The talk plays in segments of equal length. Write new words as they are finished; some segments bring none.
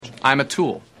I'm a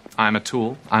tool. I'm a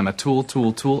tool. I'm a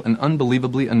tool, an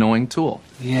unbelievably annoying tool.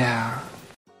 Yeah.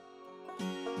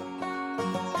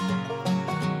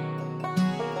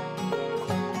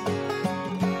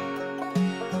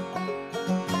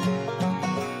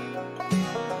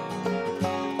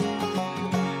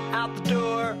 Out the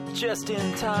door, just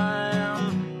in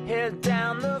time. Head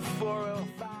down the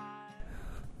 405.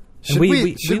 Should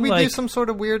we do like, some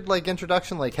sort of weird like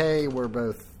introduction? Like, hey, we're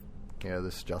both,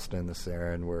 this is Justin, this is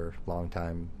Aaron. We're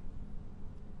longtime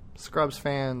Scrubs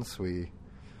fans. We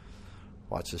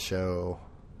watch the show.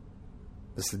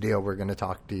 This is the deal. We're going to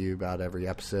talk to you about every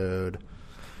episode.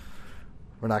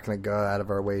 We're not going to go out of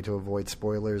our way to avoid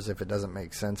spoilers if it doesn't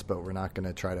make sense, but we're not going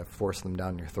to try to force them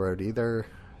down your throat either.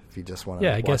 If you just want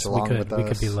to watch along with us. We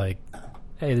could be like,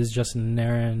 hey, this is Justin and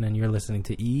Aaron, and you're listening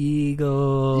to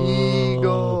Eagle.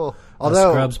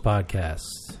 Although, Scrubs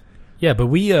podcast. Yeah, but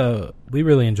we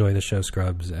really enjoy the show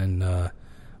Scrubs, and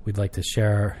we'd like to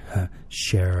share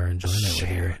our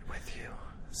enjoyment with you.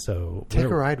 So take a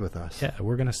ride with us. Yeah,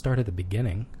 we're going to start at the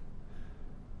beginning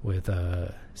with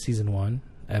season 1,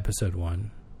 episode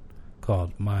 1,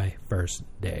 called My First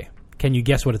Day. Can you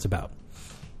guess what it's about?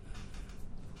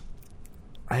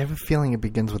 I have a feeling it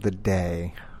begins with a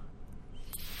day.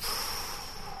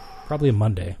 Probably a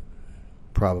Monday.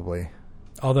 Probably.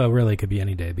 Although really it could be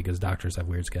any day because doctors have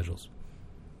weird schedules.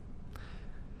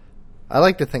 I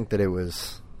like to think that it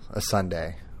was a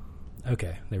Sunday.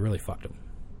 Okay, they really fucked them.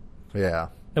 Yeah.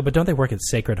 No, but don't they work at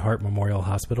Sacred Heart Memorial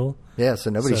Hospital? Yeah, so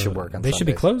nobody should work on Sundays. They should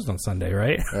be closed on Sunday,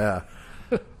 right? Yeah.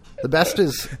 The best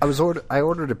is I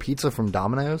ordered a pizza from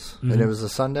Domino's, and it was a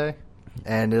Sunday,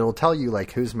 and it'll tell you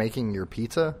like who's making your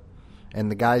pizza,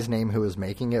 and the guy's name who was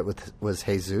making it was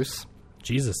Jesus.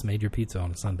 Jesus made your pizza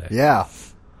on a Sunday. Yeah.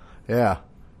 Yeah.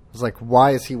 I was like,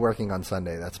 why is he working on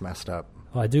Sunday? That's messed up.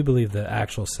 Well, I do believe the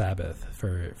actual Sabbath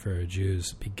for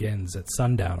Jews begins at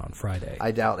sundown on Friday.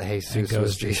 I doubt Jesus goes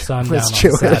was to Jewish. sundown on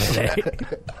Saturday.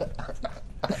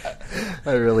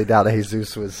 I really doubt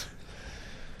Jesus was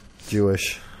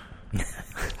Jewish.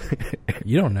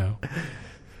 You don't know.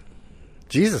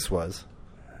 Jesus was.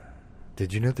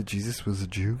 Did you know that Jesus was a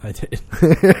Jew? I did.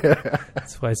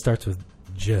 That's why it starts with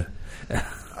J.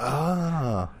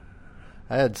 I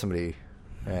had somebody.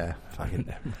 Yeah,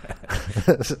 fucking.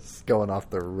 This is going off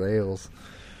the rails.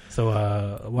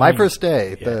 So, My First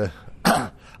Day. Yeah.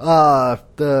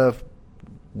 The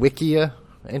Wikia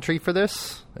entry for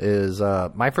this is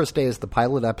My First Day is the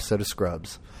pilot episode of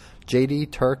Scrubs.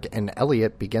 JD, Turk, and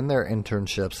Elliot begin their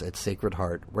internships at Sacred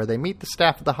Heart, where they meet the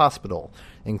staff of the hospital,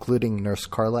 including Nurse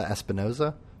Carla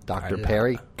Espinoza, Dr.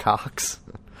 Perry Cox,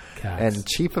 and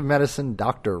Chief of Medicine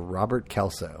Dr. Robert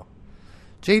Kelso.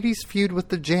 JD's feud with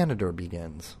the janitor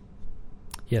begins.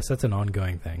 Yes, that's an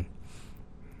ongoing thing.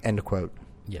 End quote.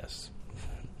 Yes.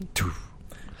 You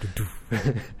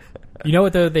know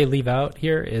what, though, they leave out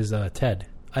here is Ted.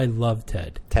 I love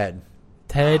Ted. Ted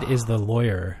is the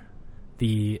lawyer,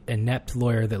 the inept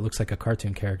lawyer that looks like a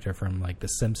cartoon character from, like, The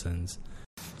Simpsons.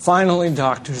 Finally,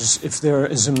 doctors, if there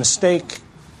is a mistake,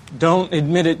 don't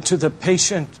admit it to the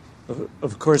patient.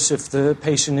 Of course, if the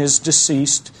patient is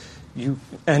deceased,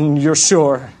 you're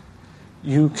sure,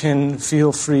 you can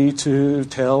feel free to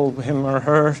tell him or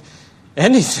her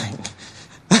anything.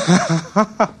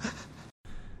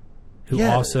 Who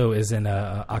also is in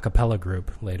a cappella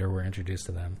group. Later, we're introduced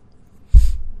to them.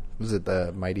 Was it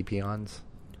the Mighty Peons?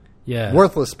 Yeah.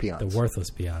 Worthless Peons. The Worthless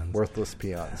Peons. Worthless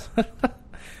Peons.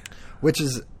 Which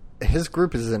is, his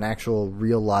group is an actual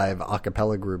real live a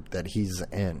cappella group that he's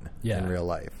in real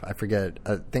life. I forget.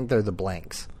 I think they're the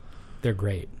Blanks. They're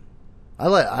great.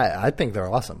 I think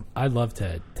they're awesome. I love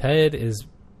Ted. Ted is,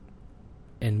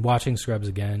 in watching Scrubs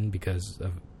again, because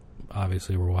of,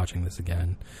 obviously we're watching this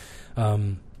again,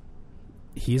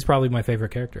 he's probably my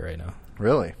favorite character right now.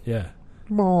 Really? Yeah.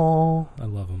 Aww. I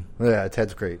love him. Yeah,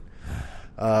 Ted's great.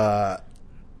 I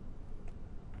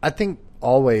think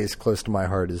always close to my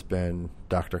heart has been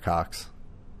Dr. Cox.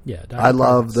 Yeah. I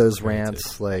love those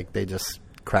rants. Too. Like, they just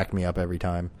crack me up every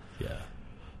time. Yeah.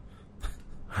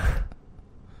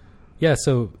 Yeah,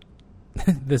 so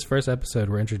this first episode,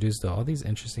 we're introduced to all these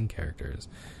interesting characters,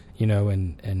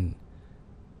 and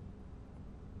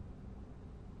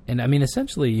I mean,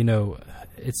 essentially,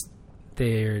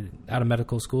 they're out of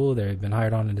medical school. They've been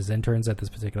hired on as interns at this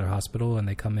particular hospital, and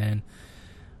they come in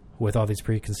with all these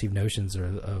preconceived notions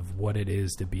of what it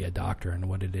is to be a doctor and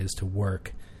what it is to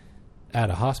work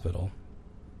at a hospital,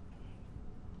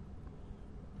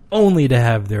 only to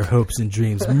have their hopes and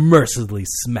dreams mercilessly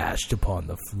smashed upon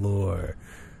the floor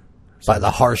by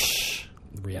the harsh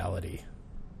reality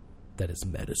that is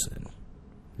medicine.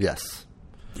 Yes.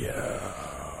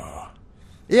 Yeah.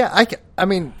 Yeah, I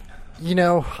mean,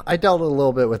 I dealt a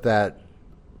little bit with that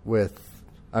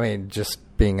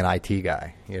just being an IT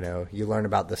guy. You learn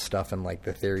about this stuff and, like,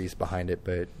 the theories behind it,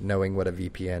 but knowing what a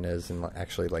VPN is and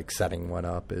actually, like, setting one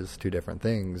up is two different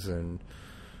things. And,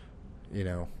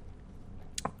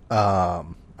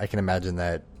 I can imagine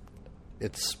that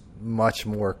it's much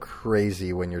more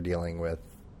crazy when you're dealing with,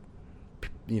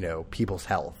 people's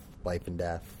health, life and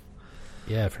death.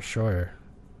 Yeah, for sure.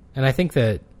 And I think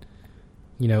that,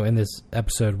 in this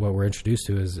episode, what we're introduced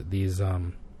to is these,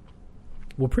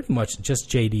 pretty much just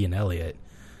JD and Elliot,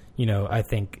 I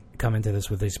think come into this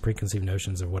with these preconceived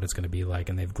notions of what it's going to be like,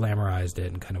 and they've glamorized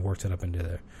it and kind of worked it up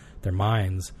into their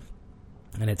minds.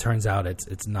 And it turns out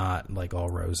it's not like all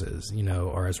roses,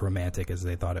 or as romantic as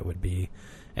they thought it would be.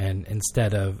 And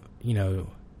instead of,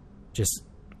 just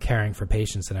caring for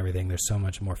patients and everything, there's so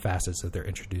much more facets that they're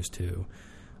introduced to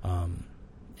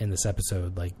in this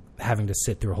episode, like having to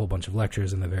sit through a whole bunch of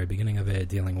lectures in the very beginning of it,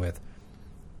 dealing with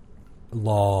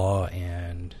law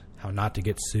and how not to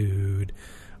get sued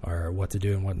or what to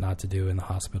do and what not to do in the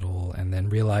hospital, and then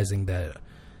realizing that,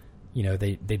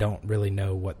 they don't really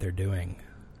know what they're doing.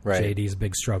 Right. JD's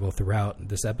big struggle throughout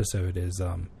this episode is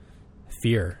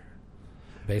fear,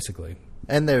 basically.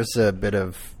 And there's a bit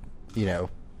of,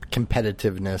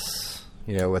 competitiveness,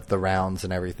 with the rounds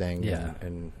and everything. Yeah.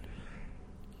 And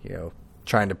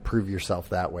trying to prove yourself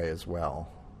that way as well.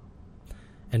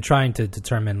 And trying to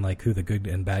determine, like, who the good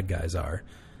and bad guys are.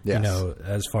 Yes.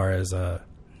 As far as a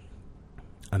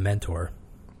mentor,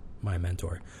 my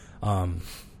mentor,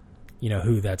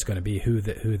 who that's going to be, who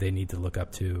they need to look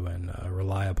up to and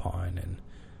rely upon. And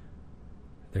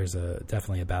there's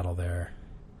definitely a battle there.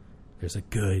 There's a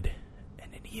good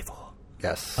and an evil.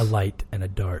 Yes. A light and a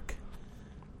dark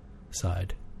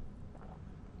side.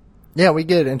 Yeah, we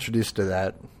get introduced to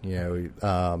that.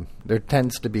 There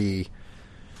tends to be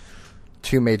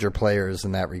two major players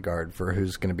in that regard for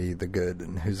who's going to be the good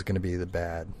and who's going to be the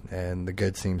bad. And the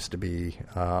good seems to be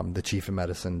the chief of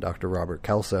medicine, Dr. Robert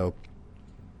Kelso,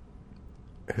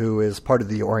 who is part of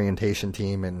the orientation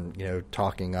team and,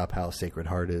 talking up how Sacred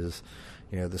Heart is,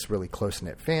 this really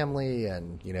close-knit family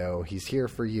and, he's here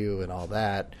for you and all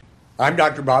that. I'm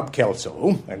Dr. Bob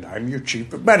Kelso, and I'm your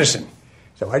chief of medicine.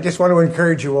 So I just want to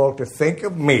encourage you all to think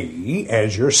of me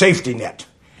as your safety net,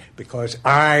 because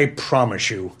I promise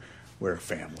you we're a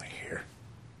family here.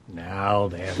 Now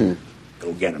then,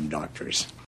 go get them, doctors.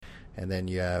 And then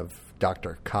you have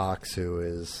Dr. Cox, who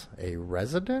is a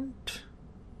resident.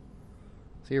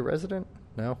 Is he a resident?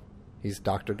 No? He's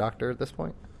doctor at this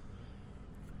point?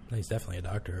 No, he's definitely a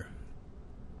doctor.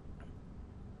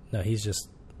 No, he's just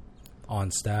on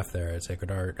staff there at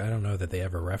Sacred Heart. I don't know that they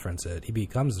ever reference it. He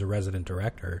becomes the resident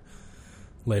director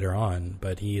later on,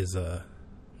 but he is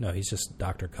he's just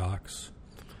Dr. Cox,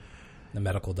 the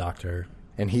medical doctor.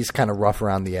 And he's kind of rough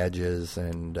around the edges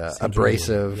and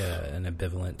abrasive. Really, and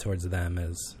ambivalent towards them.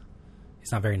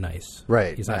 He's not very nice.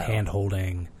 Right. He's not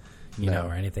hand-holding,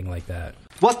 or anything like that.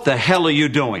 What the hell are you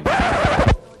doing?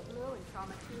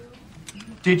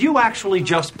 Did you actually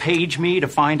just page me to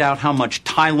find out how much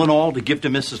Tylenol to give to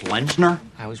Mrs. Lenzner?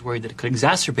 I was worried that it could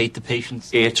exacerbate the patient's...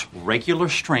 It's regular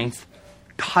strength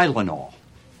Tylenol.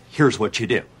 Here's what you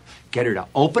do. Get her to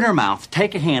open her mouth,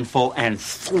 take a handful, and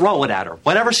throw it at her.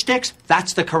 Whatever sticks,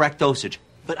 that's the correct dosage.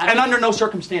 And under no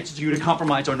circumstances are you to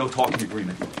compromise our no-talking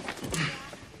agreement.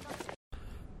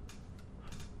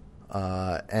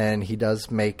 And he does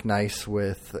make nice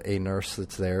with a nurse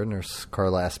that's there, Nurse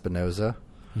Carla Espinoza,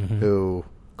 who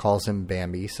calls him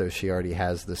Bambi, so she already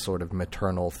has this sort of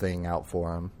maternal thing out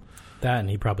for him. That, and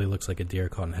he probably looks like a deer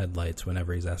caught in headlights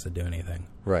whenever he's asked to do anything.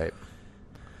 Right.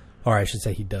 Or I should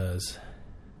say he does.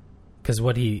 Because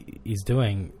what he's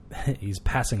doing, he's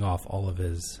passing off all of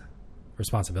his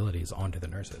responsibilities onto the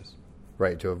nurses.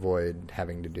 Right, to avoid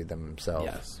having to do them himself.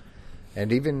 Yes.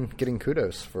 And even getting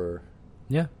kudos for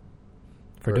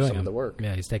doing some of the work.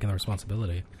 Yeah, he's taking the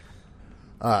responsibility.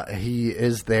 He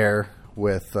is there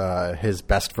with his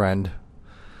best friend,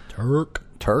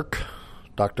 Turk,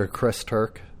 Dr. Chris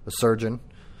Turk, a surgeon,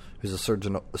 who's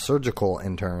a surgical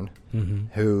intern,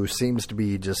 who seems to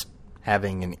be just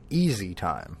having an easy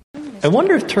time. I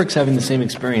wonder if Turk's having the same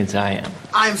experience I am.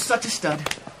 I'm such a stud.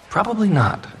 Probably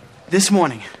not. This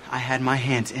morning, I had my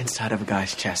hands inside of a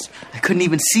guy's chest. I couldn't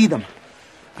even see them.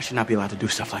 I should not be allowed to do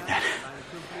stuff like that.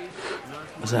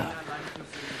 What's that?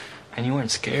 And you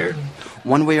weren't scared?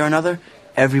 One way or another,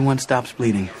 everyone stops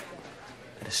bleeding.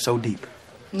 It is so deep.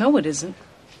 No, it isn't.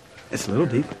 It's a little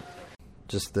deep.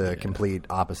 Just the complete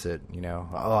opposite,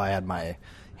 Oh, I had my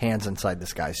hands inside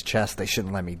this guy's chest. They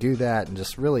shouldn't let me do that. And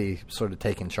just really sort of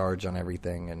taking charge on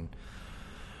everything. And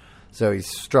so he's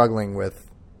struggling with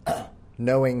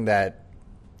knowing that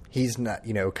he's not,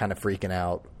 kind of freaking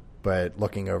out, but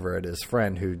looking over at his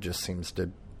friend who just seems to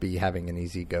be having an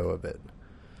easy go of it.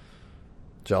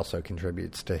 Which also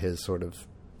contributes to his sort of,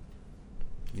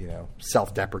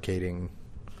 self-deprecating,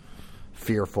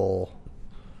 fearfulness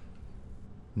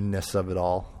of it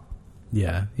all.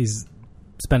 Yeah, he's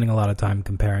spending a lot of time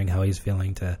comparing how he's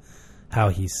feeling to how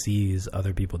he sees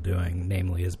other people doing,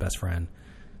 namely his best friend.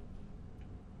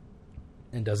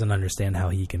 And doesn't understand how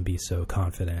he can be so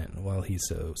confident while he's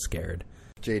so scared.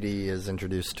 JD is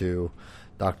introduced to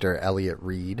Dr. Elliot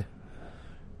Reed,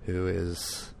 who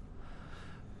is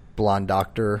blonde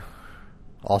doctor,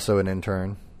 also an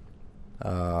intern.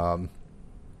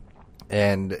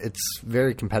 And it's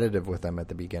very competitive with him at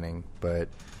the beginning, but,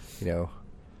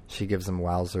 she gives him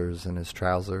wowzers in his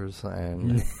trousers,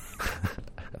 and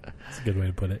that's a good way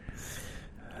to put it.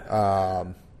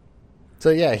 So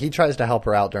yeah, he tries to help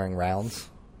her out during rounds,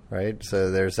 right?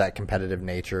 So there's that competitive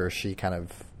nature. She kind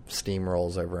of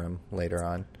steamrolls over him later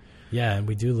on. Yeah, and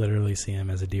we do literally see him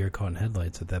as a deer caught in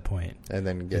headlights at that point. And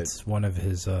then it's one of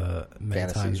his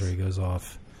many times where he goes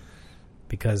off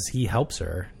because he helps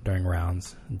her during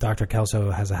rounds. Dr.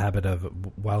 Kelso has a habit of,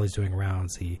 while he's doing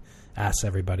rounds, he asks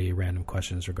everybody random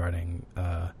questions regarding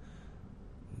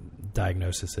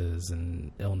diagnoses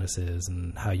and illnesses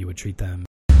and how you would treat them.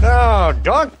 Now,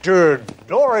 Dr.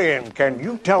 Dorian, can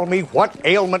you tell me what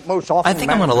ailment most often I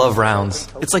think I'm going to love rounds.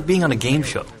 It's like being on a game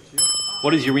show.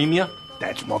 What is uremia?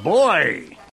 That's my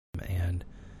boy. And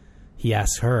he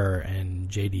asks her, and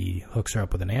JD hooks her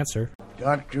up with an answer.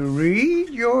 Dr. Reed,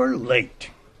 you're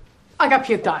late. I got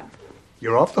puked on.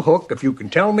 You're off the hook if you can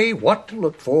tell me what to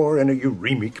look for in a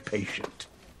uremic patient.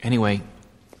 Anyway,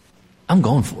 I'm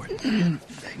going for it.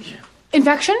 Thank you.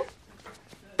 Infection?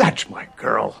 That's my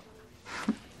girl.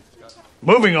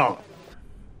 Moving on.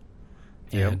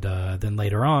 And then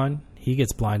later on, he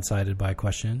gets blindsided by a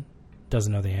question,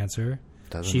 doesn't know the answer.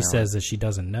 She says that she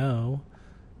doesn't know,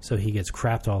 so he gets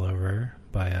crapped all over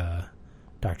by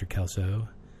Dr. Kelso.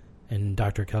 And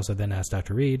Dr. Kelso then asks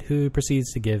Dr. Reed, who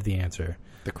proceeds to give the answer.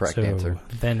 The correct answer.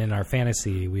 Then in our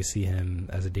fantasy, we see him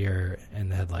as a deer in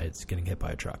the headlights getting hit by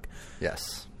a truck.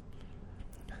 Yes.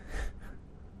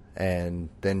 And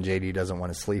then JD doesn't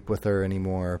want to sleep with her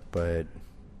anymore, but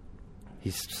he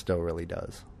still really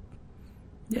does.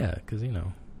 Yeah, because,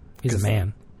 he's a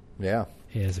man. Yeah.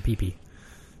 He has a pee-pee.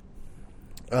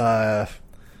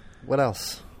 What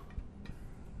else?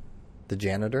 The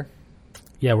janitor?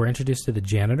 Yeah, we're introduced to the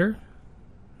janitor.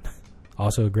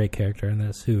 Also a great character in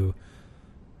this, who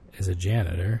is a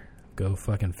janitor. Go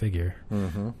fucking figure.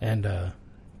 Mm-hmm. And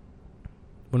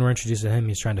when we're introduced to him,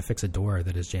 he's trying to fix a door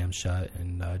that is jammed shut,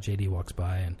 and JD walks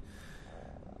by and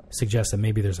suggests that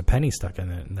maybe there's a penny stuck in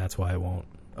it, and that's why it won't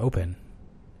open.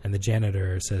 And the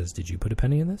janitor says, "Did you put a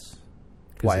penny in this?"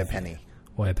 Why a penny?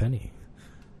 Why a penny?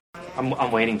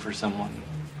 I'm waiting for someone.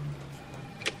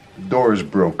 The door is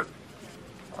broke.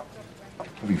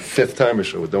 It'll be fifth time or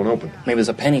so it don't open. Maybe there's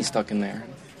a penny stuck in there.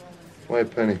 Why a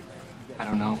penny? I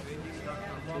don't know.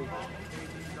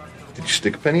 Did you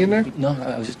stick a penny in there? No,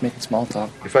 I was just making small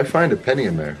talk. If I find a penny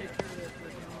in there,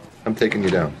 I'm taking you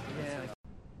down.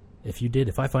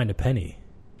 If I find a penny,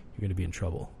 you're going to be in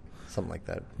trouble. Something like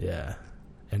that. Yeah.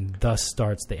 And thus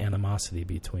starts the animosity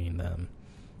between them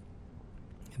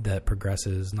that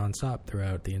progresses nonstop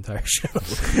throughout the entire show.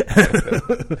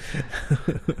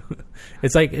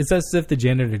 It's as if the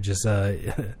janitor just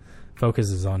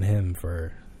focuses on him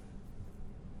for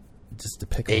just to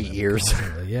pick 8 years.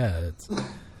 Yeah,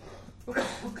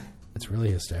 it's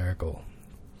really hysterical.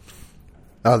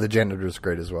 Oh, the janitor's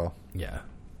great as well. Yeah,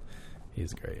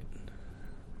 he's great.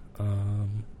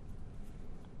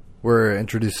 We're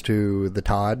introduced to the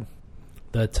Todd.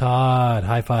 The Todd.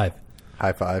 High five.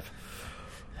 High five.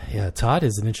 Yeah, Todd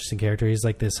is an interesting character. He's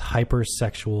like this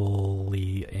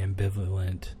hypersexually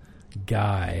ambivalent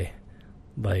guy,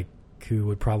 like, who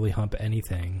would probably hump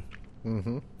anything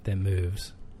that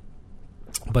moves,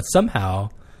 but somehow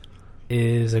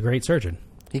is a great surgeon.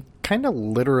 He kind of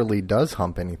literally does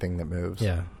hump anything that moves.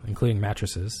 Yeah, including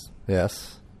mattresses.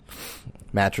 Yes.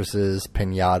 Mattresses,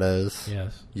 piñatas,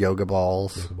 yes, yoga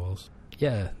balls.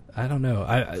 Yeah, I don't know.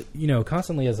 I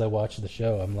constantly as I watch the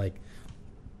show, I'm like,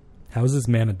 how is this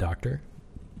man a doctor?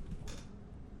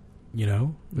 Yeah.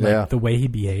 The way he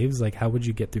behaves, like, how would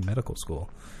you get through medical school?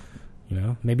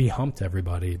 Maybe he humped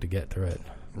everybody to get through it.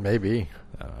 Maybe.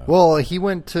 Well, he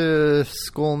went to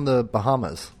school in the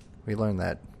Bahamas. We learned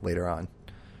that later on.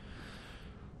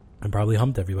 And probably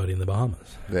humped everybody in the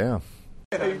Bahamas. Yeah.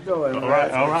 How you doing? All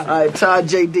right. All right, Todd,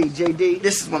 JD,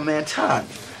 this is my man Todd.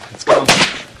 Let's go.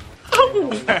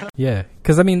 Yeah,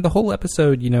 because, the whole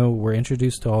episode, we're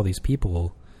introduced to all these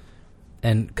people,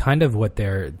 and kind of what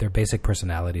their basic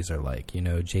personalities are like. You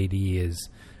know, JD is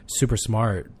super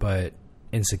smart but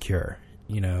insecure.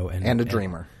 You know, and a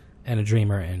dreamer,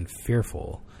 and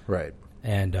fearful. Right.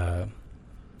 And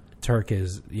Turk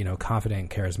is, you know,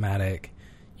 confident, charismatic,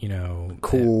 you know,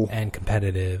 cool and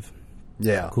competitive.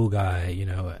 Yeah, cool guy. You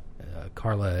know,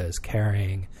 Carla is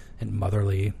caring and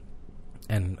motherly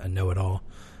and a know-it-all.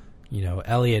 You know,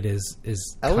 Elliot is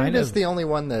the only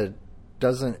one that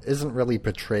isn't really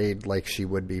portrayed like she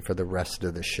would be for the rest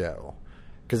of the show.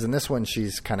 Because in this one,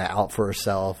 she's kind of out for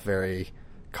herself, very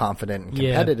confident and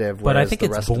competitive. Yeah, but I think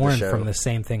it's born from the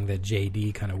same thing that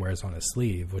JD kind of wears on his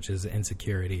sleeve, which is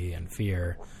insecurity and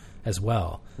fear as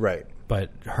well. Right.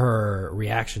 But her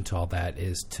reaction to all that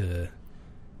is to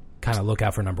kind of look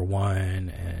out for number one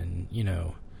and, you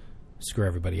know, screw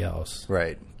everybody else.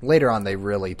 Right. Later on, they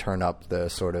really turn up the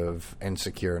sort of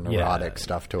insecure, neurotic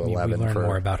stuff to 11. We learn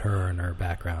more about her and her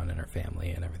background and her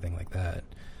family and everything like that.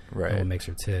 Right. And what makes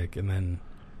her tick. And then,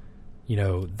 you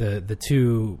know, the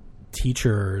two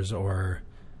teachers or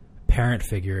parent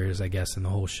figures, I guess, in the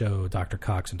whole show, Dr.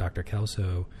 Cox and Dr.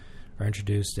 Kelso, are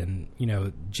introduced. And, you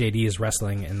know, JD is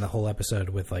wrestling in the whole episode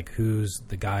with, like, who's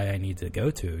the guy I need to go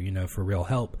to, you know, for real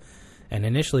help. And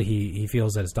initially he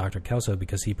feels that it's Dr. Kelso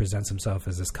because he presents himself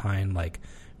as this kind, like,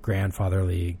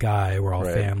 grandfatherly guy. We're all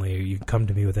family. You can come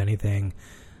to me with anything.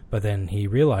 But then he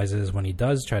realizes when he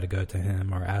does try to go to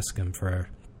him or ask him for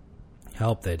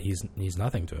help that he's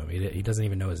nothing to him. He doesn't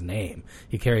even know his name.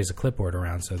 He carries a clipboard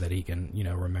around so that he can, you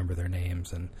know, remember their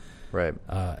names and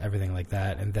everything like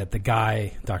that. And that the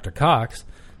guy, Dr. Cox,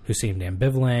 who seemed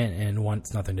ambivalent and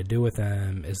wants nothing to do with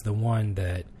them, is the one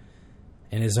that,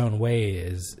 in his own way,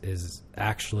 is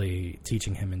actually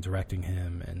teaching him and directing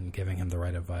him and giving him the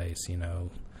right advice, you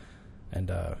know. And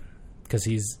because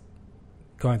he's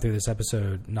going through this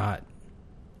episode not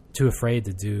too afraid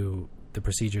to do the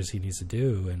procedures he needs to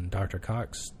do, and Dr.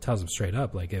 Cox tells him straight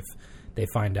up, like, if they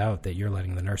find out that you're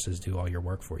letting the nurses do all your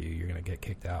work for you, you're going to get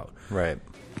kicked out. Right.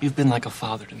 You've been like a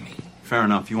father to me. Fair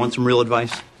enough. You want some real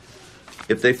advice?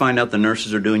 If they find out the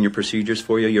nurses are doing your procedures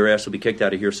for you, your ass will be kicked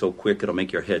out of here so quick it'll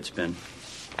make your head spin.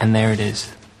 And there it is.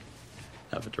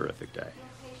 Have a terrific day.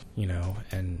 You know,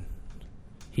 and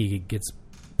he gets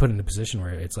put in a position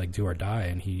where it's like do or die,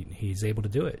 and he's able to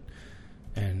do it.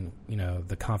 And, you know,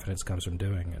 the confidence comes from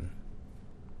doing. And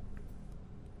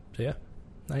so, yeah.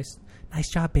 Nice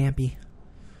job, Bambi,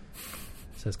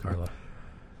 says Carla.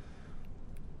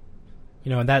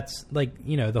 You know, and that's, like,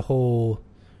 you know, the whole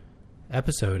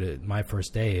episode at My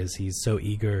First Day is he's so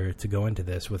eager to go into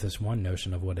this with this one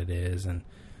notion of what it is, and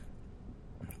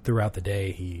throughout the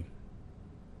day he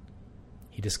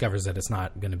discovers that it's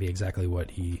not going to be exactly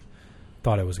what he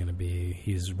thought it was going to be.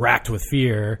 He's racked with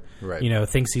fear, right. You know,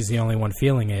 thinks he's the only one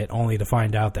feeling it, only to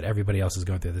find out that everybody else is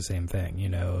going through the same thing. You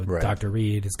know, right. Dr.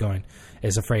 Reed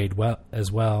is afraid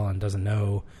as well and doesn't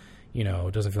know, you know,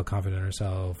 doesn't feel confident in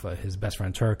herself. His best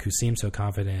friend Turk, who seems so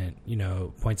confident, you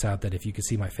know, points out that if you could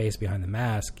see my face behind the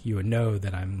mask, you would know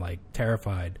that I'm, like,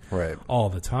 terrified all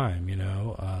the time, you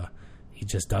know. He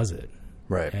just does it.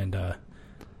 Right. And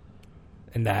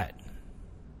that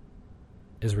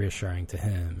is reassuring to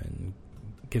him and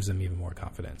gives him even more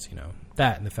confidence, you know.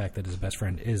 That and the fact that his best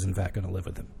friend is, in fact, going to live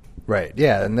with him. Right,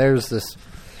 yeah, and there's this...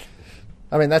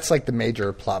 I mean, that's like the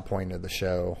major plot point of the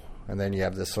show. And then you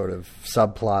have this sort of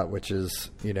subplot, which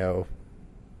is, you know,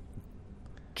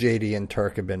 JD and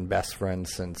Turk have been best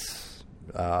friends since...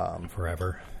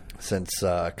 forever. Since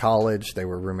college. They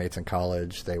were roommates in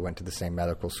college. They went to the same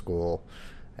medical school.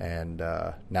 And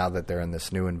now that they're in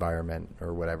this new environment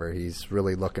or whatever, he's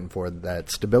really looking for that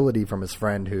stability from his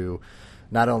friend who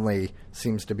not only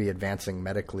seems to be advancing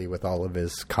medically with all of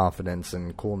his confidence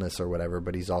and coolness or whatever,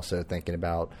 but he's also thinking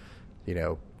about, you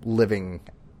know, living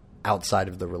outside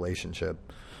of the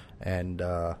relationship. And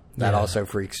that also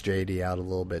freaks JD out a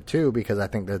little bit too, because I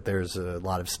think that there's a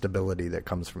lot of stability that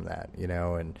comes from that, you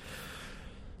know. And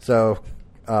so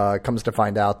it comes to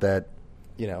find out that,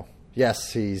 you know,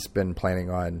 yes, he's been planning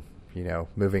on, you know,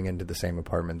 moving into the same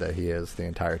apartment that he is the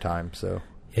entire time. So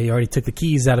yeah, he already took the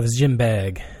keys out of his gym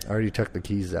bag. Already took the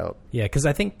keys out. Yeah, because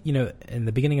I think, you know, in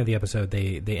the beginning of the episode,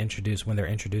 they introduce, when they're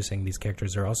introducing these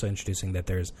characters, they're also introducing that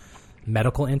there's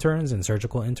medical interns and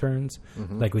surgical interns,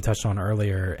 like we touched on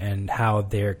earlier, and how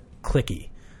they're cliquey,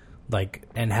 like,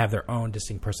 and have their own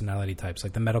distinct personality types.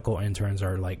 Like the medical interns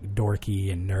are like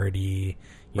dorky and nerdy,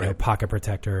 you know, pocket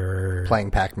protector,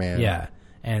 playing Pac-Man. Yeah.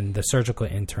 And the surgical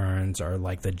interns are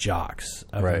like the jocks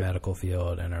of the medical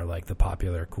field and are like the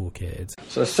popular cool kids.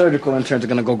 So the surgical interns are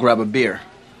going to go grab a beer.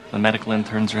 The medical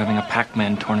interns are having a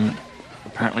Pac-Man tournament.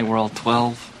 Apparently we're all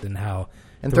 12. And how...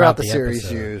 And throughout the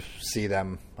series, you see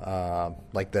them,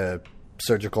 like the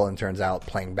surgical interns out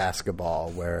playing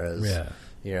basketball, whereas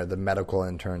the medical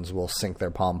interns will sync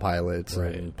their Palm Pilots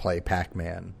and play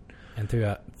Pac-Man. And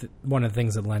throughout, one of the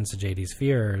things that lends to JD's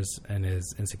fears and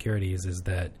his insecurities is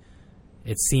that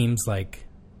it seems like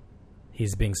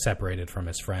he's being separated from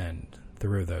his friend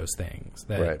through those things.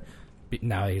 That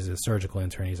now he's a surgical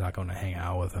intern, he's not going to hang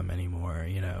out with him anymore,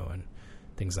 and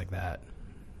things like that.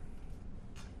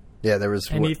 Yeah, there was,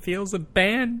 and he feels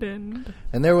abandoned.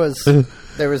 And there was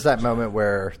that moment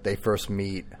where they first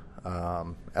meet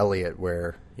Elliot,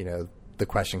 where the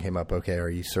question came up: okay, are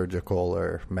you surgical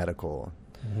or medical?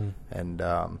 Mm-hmm. And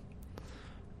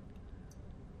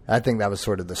I think that was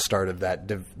sort of the start of that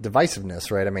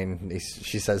divisiveness, right? I mean,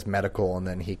 she says medical, and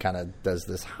then he kind of does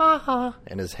this ha ha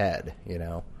in his head,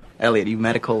 Elliot, you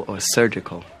medical or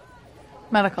surgical?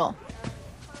 Medical.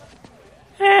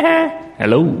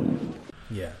 Hello.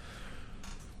 Yeah.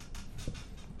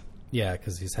 Yeah,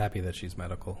 because he's happy that she's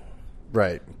medical.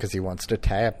 Right, because he wants to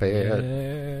tap it.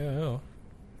 Yeah.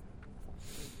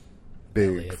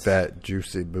 Big, fat,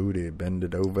 juicy booty, bend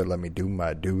it over, let me do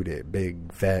my duty.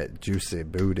 Big, fat, juicy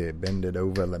booty, bend it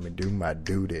over, let me do my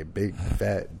duty. Big,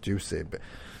 fat, juicy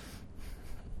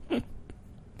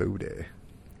booty.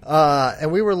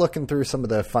 And we were looking through some of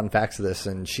the fun facts of this,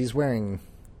 and she's wearing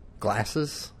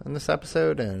glasses in this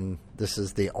episode, and this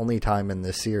is the only time in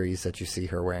this series that you see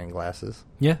her wearing glasses.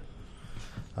 Yeah.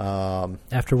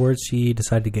 Afterwards, she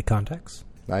decided to get contacts.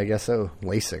 I guess so.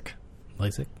 LASIK,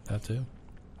 that too.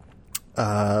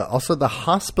 Also, the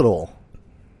hospital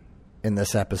in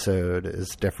this episode is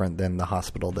different than the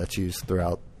hospital that's used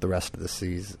throughout the rest of the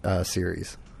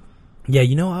series. Yeah,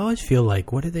 I always feel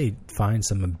like, what did they find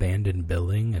some abandoned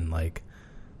building and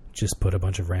just put a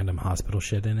bunch of random hospital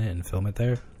shit in it and film it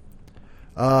there?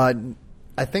 I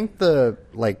think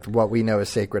what we know as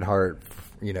Sacred Heart,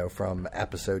 from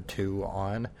episode 2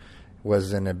 on,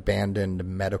 was an abandoned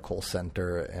medical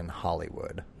center in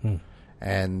Hollywood.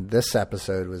 And this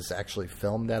episode was actually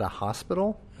filmed at a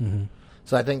hospital. Mm-hmm.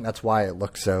 So I think that's why it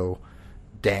looks so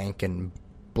dank and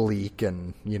bleak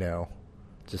and,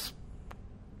 just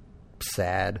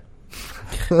sad.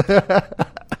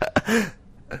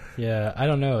 Yeah, I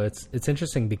don't know. It's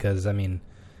interesting because, I mean,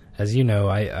 as you know,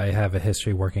 I have a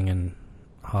history working in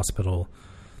hospital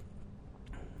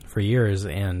for years,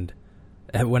 and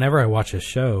whenever I watch a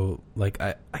show,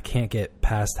 I can't get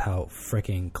past how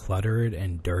freaking cluttered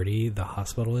and dirty the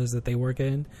hospital is that they work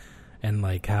in, and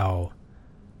how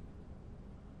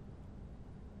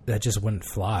that just wouldn't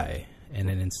fly in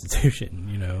an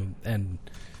institution, and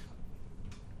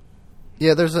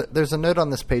yeah, there's a note on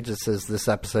this page that says this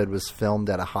episode was filmed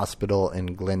at a hospital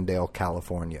in Glendale,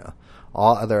 California.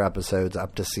 All other episodes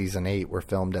up to season 8 were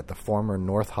filmed at the former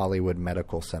North Hollywood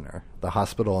Medical Center. The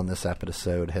hospital in this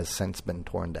episode has since been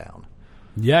torn down.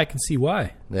 Yeah, I can see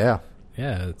why. Yeah.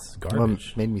 Yeah, it's garbage. Well,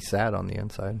 made me sad on the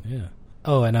inside. Yeah.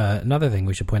 Oh, and another thing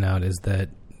we should point out is that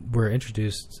we're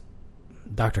introduced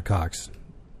Dr. Cox,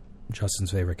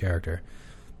 Justin's favorite character,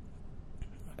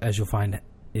 as you'll find,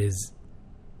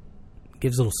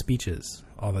 gives little speeches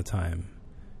all the time.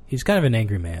 He's kind of an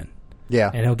angry man. Yeah.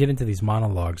 And he'll get into these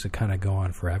monologues that kind of go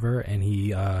on forever, and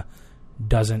he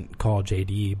doesn't call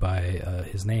JD by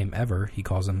his name ever. He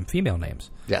calls him female names.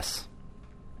 Yes.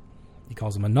 He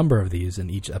calls him a number of these in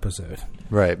each episode.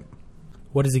 Right.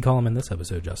 What does he call him in this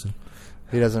episode, Justin?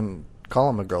 He doesn't call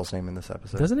him a girl's name in this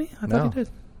episode. Doesn't he? I thought he did.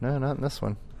 No, not in this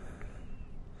one.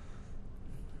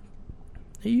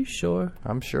 Are you sure?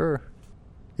 I'm sure.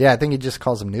 Yeah, I think he just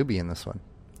calls him Newbie in this one.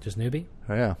 Just Newbie?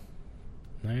 Oh, yeah.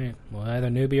 All right. Well, either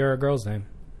Newbie or a girl's name.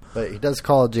 But he does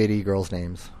call JD girls'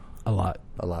 names. A lot.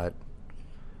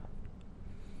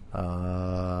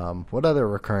 What other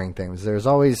recurring things? There's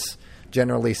always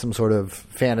generally some sort of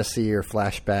fantasy or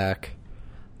flashback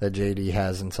that JD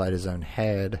has inside his own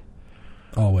head.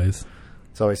 Always.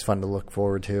 It's always fun to look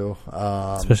forward to.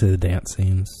 Especially the dance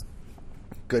scenes.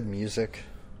 Good music.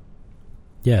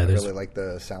 Yeah, I really like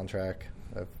the soundtrack.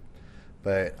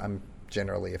 But I'm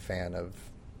generally a fan of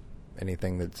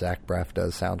anything that Zach Braff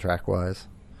does soundtrack-wise.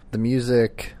 The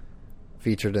music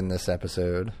featured in this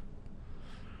episode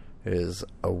is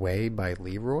Away by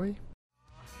Leroy.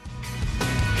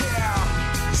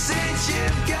 Yeah, since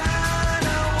you've gone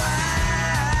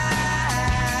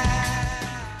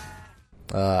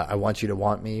away. I Want You to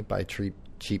Want Me by Cheap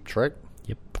Trick.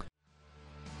 Yep.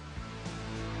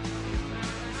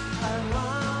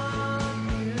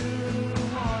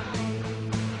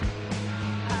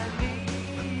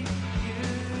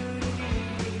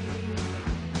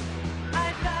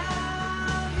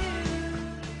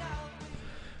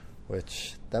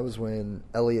 Which, that was when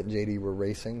Elliot and JD were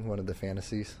racing, one of the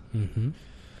fantasies. Mm-hmm.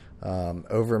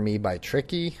 Over Me by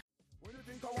Tricky.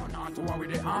 Not to one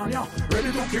with the Anya.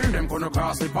 Ready to kill them, gonna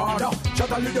cross the border.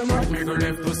 Shut a little right, make a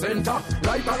left to center.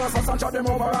 Like an assassin, shot them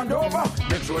over and over.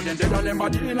 Make sure they dead on them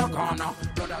body in a corner.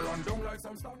 Blood a run down like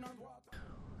some stagnant water.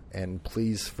 And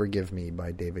Please Forgive Me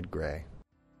by David Gray.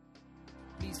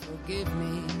 Please forgive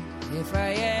me if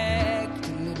I act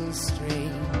a little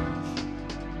strange,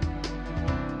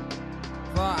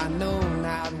 for I know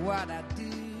not what I do.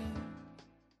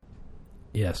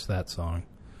 Yes, that song.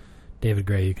 David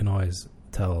Gray, you can always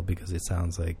tell because it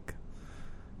sounds like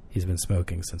he's been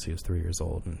smoking since he was 3 years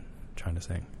old and trying to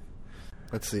sing.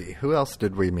 Let's see. Who else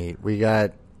did we meet? We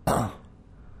got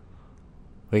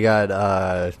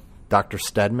Dr.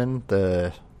 Stedman,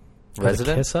 the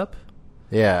resident. Kiss Up?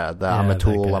 Yeah, I'm a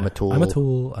tool, I'm a tool. I'm a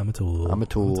tool, I'm a tool. I'm a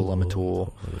tool, I'm a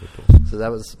tool. So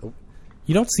that was... Oh.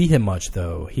 You don't see him much,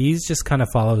 though. He's just kind of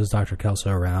follows Dr. Kelso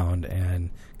around and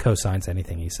co-signs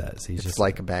anything he says. He's just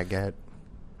like a baguette.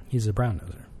 He's a brown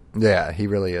noser. Yeah, he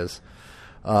really is.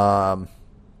 There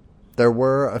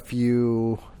were a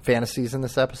few fantasies in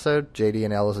this episode. JD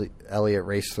and Elliot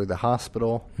race through the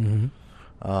hospital. Mm-hmm.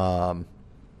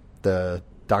 The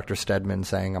Dr. Stedman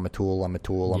saying, I'm a tool, I'm a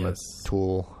tool, I'm Yes. a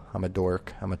tool, I'm a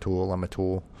dork, I'm a tool, I'm a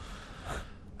tool.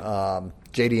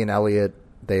 JD and Elliot,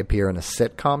 they appear in a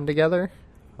sitcom together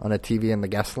on a TV in the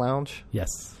guest lounge.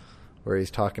 Yes. Where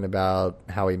he's talking about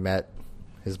how he met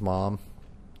his mom.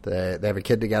 They have a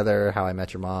kid together, how I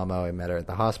met your mom, how I met her at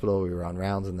the hospital. We were on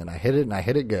rounds, and then I hit it, and I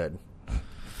hit it good.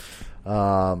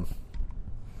 Then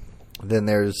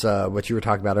there's what you were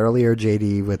talking about earlier,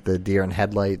 JD with the deer and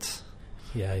headlights.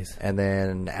 Yeah. And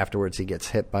then afterwards he gets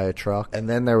hit by a truck. And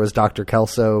then there was Dr.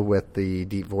 Kelso with the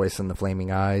deep voice and the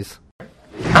flaming eyes.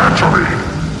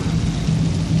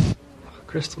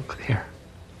 Crystal clear.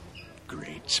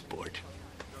 Great sport.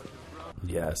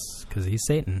 Yes, because he's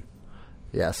Satan.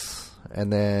 Yes.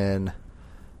 And then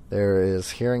there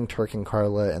is hearing Turk and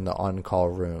Carla in the on-call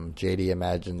room. JD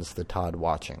imagines the Todd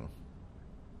watching.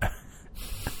 I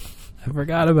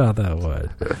forgot about that one.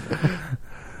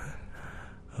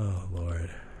 Oh, Lord.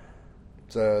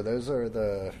 So those are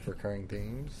the recurring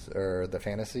themes, or the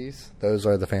fantasies. Those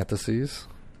are the fantasies.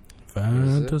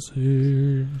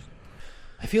 Fantasies.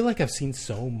 I feel like I've seen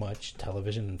so much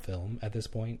television and film at this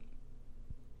point.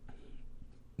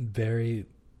 Very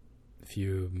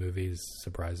few movies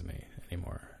surprise me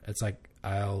anymore. It's like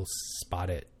I'll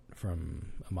spot it from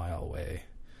a mile away.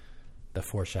 The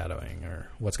foreshadowing or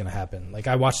what's going to happen. Like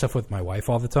I watch stuff with my wife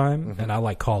all the time, and I'll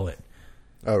like call it.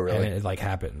 Oh, really? And it like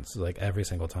happens like every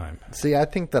single time. See, I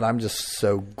think that I'm just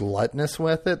so gluttonous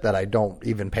with it that I don't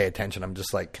even pay attention. I'm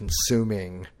just like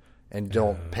consuming and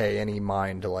don't pay any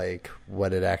mind to like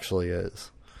what it actually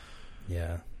is.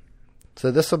 Yeah.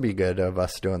 So this will be good of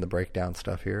us doing the breakdown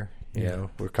stuff here. You know,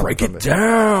 we're coming Break it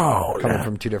down. Coming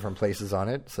from two different places on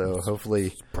it. So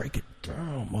hopefully, break it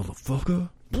down, motherfucker.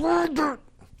 Break it.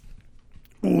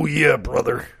 Oh yeah,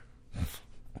 brother.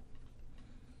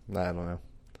 I don't know.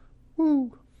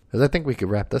 Woo. Because I think we could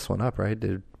wrap this one up, right?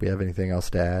 Did we have anything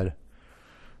else to add?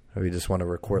 Or we just want to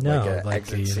record like an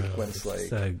exit sequence?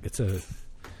 It's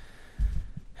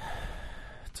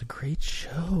a great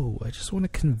show. I just want to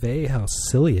convey how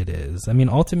silly it is. I mean,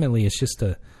 ultimately, it's just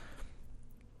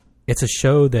it's a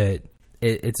show that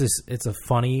it's a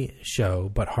funny show,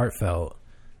 but heartfelt,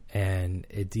 and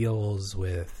it deals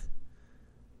with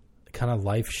kind of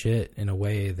life shit in a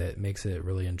way that makes it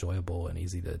really enjoyable and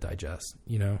easy to digest,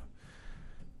 you know?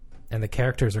 And the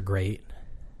characters are great.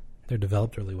 They're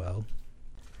developed really well.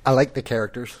 I like the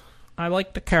characters. I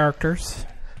like the characters.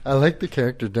 I like the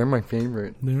characters. They're my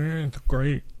favorite. They're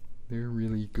great. They're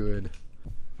really good.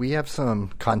 We have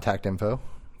some contact info.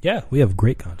 Yeah, we have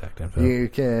great contact info. You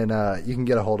can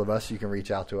get a hold of us. You can reach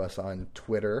out to us on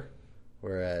Twitter.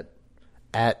 We're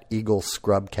at Eagle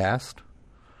Scrubcast.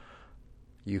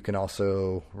 You can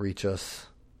also reach us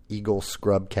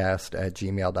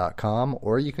eaglescrubcast@gmail.com,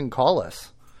 or you can call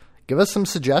us. Give us some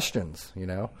suggestions, you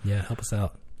know. Yeah, help us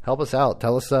out. Help us out.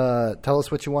 Tell us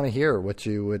what you want to hear, what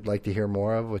you would like to hear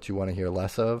more of, what you want to hear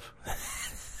less of.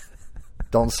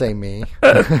 Don't say me.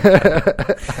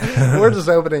 We're just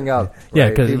opening up. Right?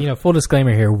 Yeah, because, full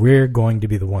disclaimer here, we're going to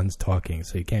be the ones talking,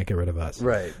 so you can't get rid of us.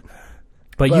 Right.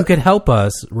 But you could help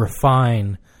us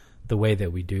refine the way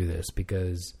that we do this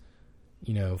because,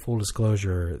 full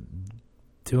disclosure,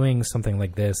 doing something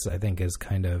like this, I think, is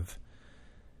kind of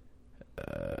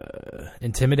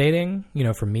intimidating,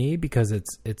 for me, because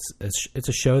it's a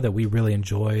show that we really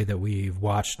enjoy, that we've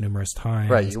watched numerous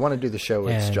times. Right, you want to do the show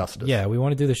its justice. Yeah, we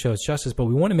want to do the show its justice, but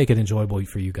we want to make it enjoyable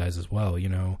for you guys as well. We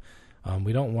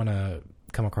don't want to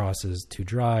come across as too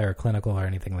dry or clinical or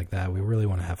anything like that. We really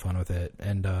want to have fun with it,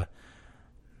 and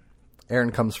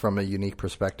Aaron comes from a unique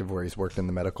perspective where he's worked in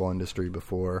the medical industry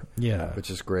before. Yeah. Which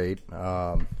is great.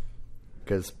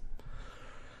 Because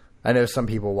I know some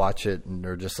people watch it and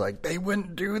they're just like, they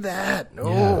wouldn't do that.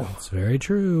 No. Yeah, it's very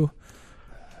true.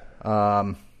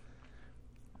 So,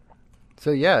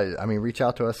 yeah, I mean, reach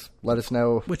out to us. Let us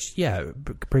know. Which, yeah,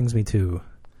 brings me to,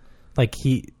 like,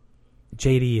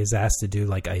 JD is asked to do,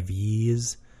 like,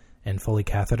 IVs and Foley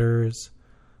catheters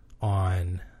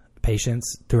on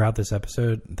patients throughout this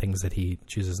episode, things that he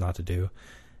chooses not to do.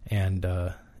 And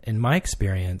in my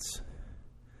experience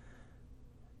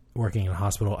working in a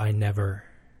hospital, I never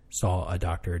saw a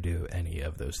doctor do any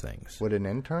of those things. Would an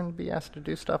intern be asked to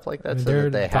do stuff like that? They're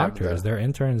doctors. They're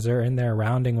interns. They're in there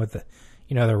rounding with the,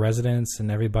 their residents and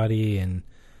everybody and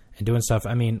doing stuff.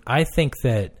 I mean, I think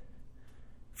that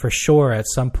for sure at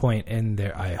some point in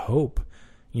their, I hope,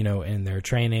 in their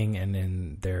training and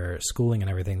in their schooling and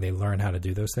everything, they learn how to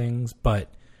do those things. But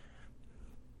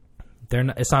they're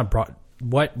not. It's not brought.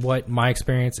 What my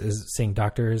experience is seeing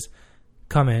doctors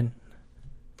come in,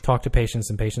 talk to patients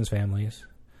and patients' families,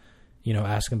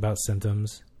 ask them about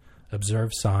symptoms,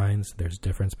 observe signs. There's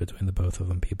difference between the both of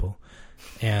them, people,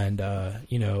 and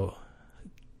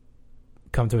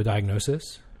come to a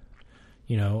diagnosis,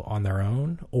 on their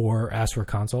own, or ask for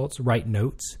consults, write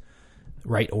notes,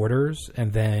 write orders,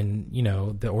 and then,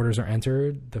 the orders are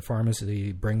entered, the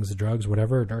pharmacy brings the drugs,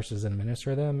 whatever, nurses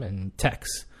administer them, and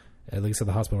techs, at least at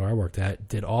the hospital I worked at,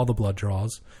 did all the blood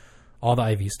draws, all the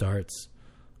IV starts,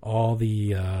 all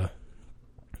the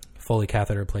Foley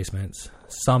catheter placements.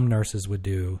 Some nurses would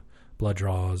do blood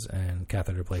draws and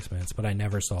catheter placements, but I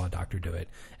never saw a doctor do it.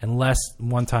 Unless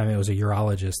one time it was a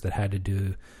urologist that had to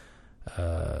do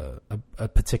a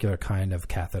particular kind of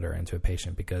catheter into a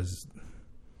patient because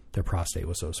their prostate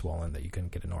was so swollen that you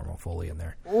couldn't get a normal Foley in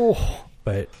there. Oh.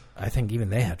 But I think even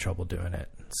they had trouble doing it.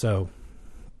 So,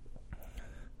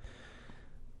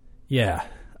 yeah,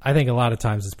 I think a lot of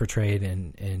times it's portrayed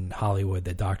in Hollywood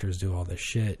that doctors do all this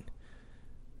shit.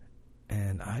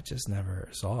 And I just never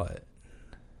saw it,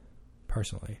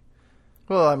 personally.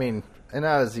 Well, I mean, and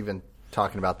I was even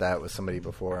talking about that with somebody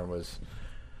before and was,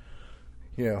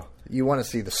 you want to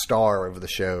see the star of the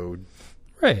show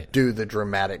do the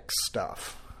dramatic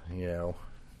stuff,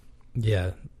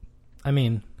 Yeah. I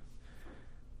mean,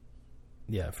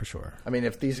 yeah, for sure. I mean,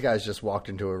 if these guys just walked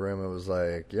into a room and was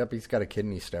like, yep, he's got a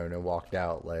kidney stone and walked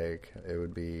out, like, it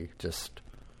would be just...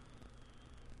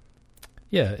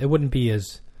 Yeah, it wouldn't be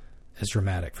as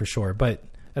dramatic, for sure. But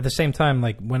at the same time,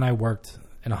 like, when I worked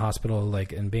in a hospital,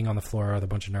 like, and being on the floor with a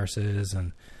bunch of nurses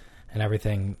and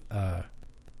everything,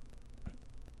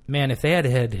 man, if they had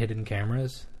hidden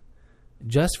cameras,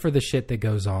 just for the shit that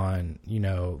goes on,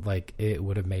 like, it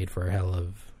would have made for a hell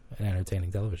of an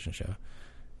entertaining television show.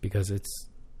 Because it's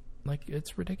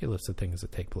ridiculous, the things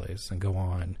that take place and go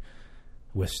on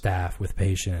with staff, with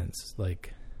patients,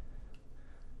 like,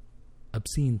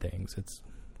 obscene things. It's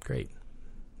great.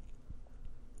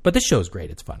 But this show's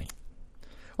great. It's funny.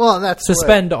 Well, that's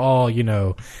suspend all,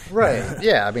 Right.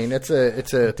 Yeah. I mean, it's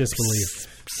a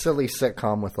disbelief, silly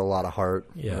sitcom with a lot of heart.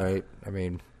 Yeah. Right. I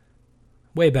mean,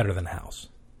 way better than House,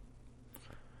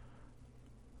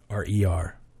 or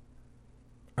ER,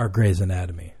 or Grey's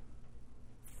Anatomy.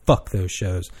 Fuck those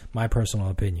shows. My personal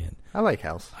opinion. I like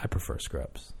House. I prefer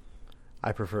Scrubs.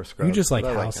 I prefer Scrubs. You just like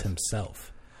House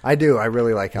himself. I do. I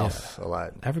really like House a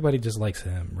lot. Everybody just likes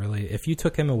him, really. If you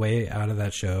took him away out of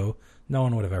that show, no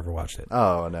one would have ever watched it.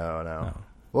 Oh, no.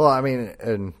 Well, I mean,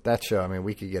 in that show, I mean,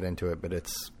 we could get into it, but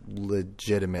it's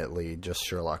legitimately just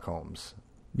Sherlock Holmes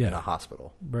in a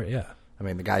hospital. Right, yeah. I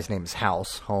mean, the guy's name is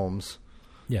Holmes.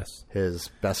 Yes. His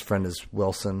best friend is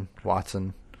Watson.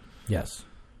 Yes.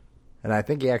 And I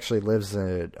think he actually lives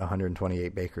at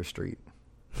 128 Baker Street.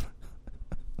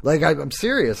 Like, I'm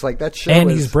serious. Like, that show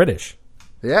And he's British.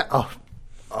 Yeah.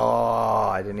 Oh,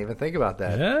 I didn't even think about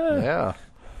that. Yeah.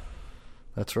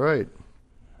 That's right.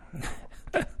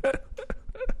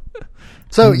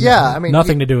 So, yeah, I mean...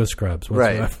 Nothing to do with Scrubs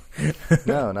whatsoever. Right.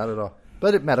 No, not at all.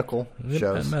 But at medical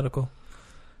shows. Medical.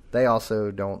 They also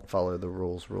don't follow the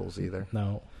rules either.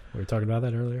 No. We were talking about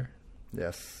that earlier.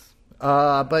 Yes.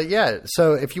 But, yeah,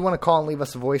 so if you want to call and leave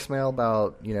us a voicemail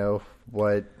about,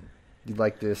 what you'd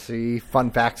like to see, fun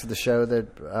facts of the show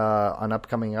that on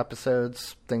upcoming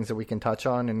episodes, things that we can touch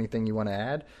on, anything you want to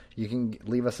add, you can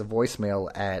leave us a voicemail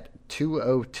at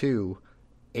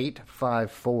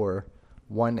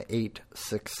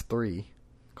 202-854-1863.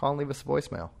 Call and leave us a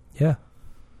voicemail. Yeah.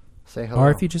 Say hello.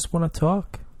 Or if you just want to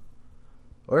talk.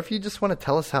 Or if you just want to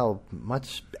tell us how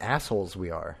much assholes we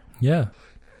are. Yeah.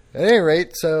 At any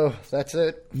rate, so that's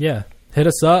it. Yeah. Hit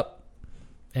us up,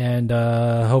 and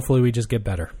hopefully we just get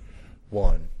better.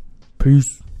 One.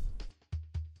 Peace.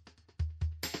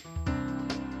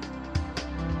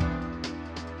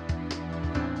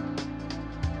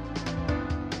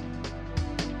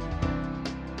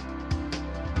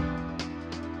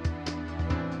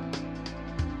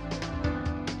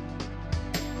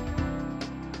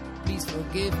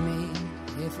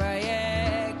 if I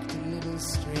act a little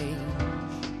strange.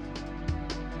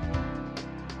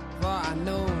 For I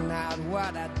know not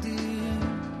what I do.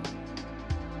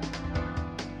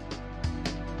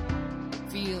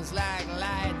 Feels like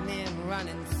lightning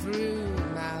running through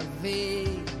my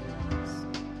veins.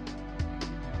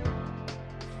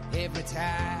 Every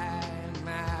time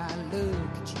I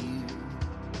look at you,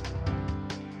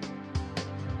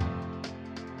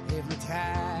 every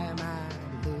time I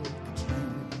look at you.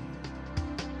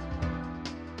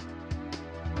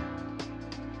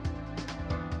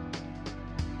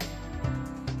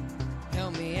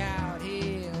 Help me out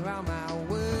here, all my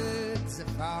words are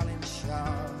falling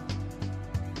short.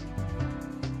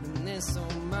 And there's so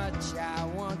much I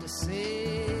want to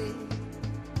say.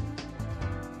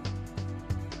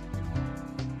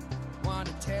 Want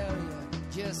to tell you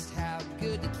just how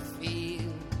good it feels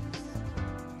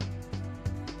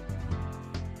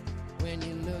when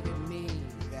you look at me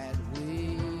that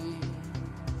way.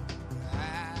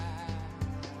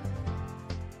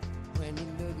 When you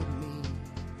look at me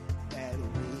that way.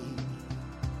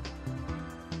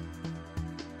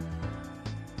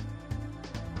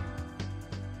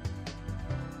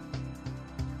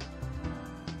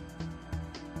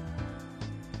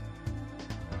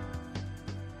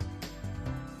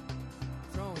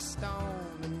 Throw a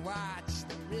stone and watch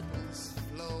the ripples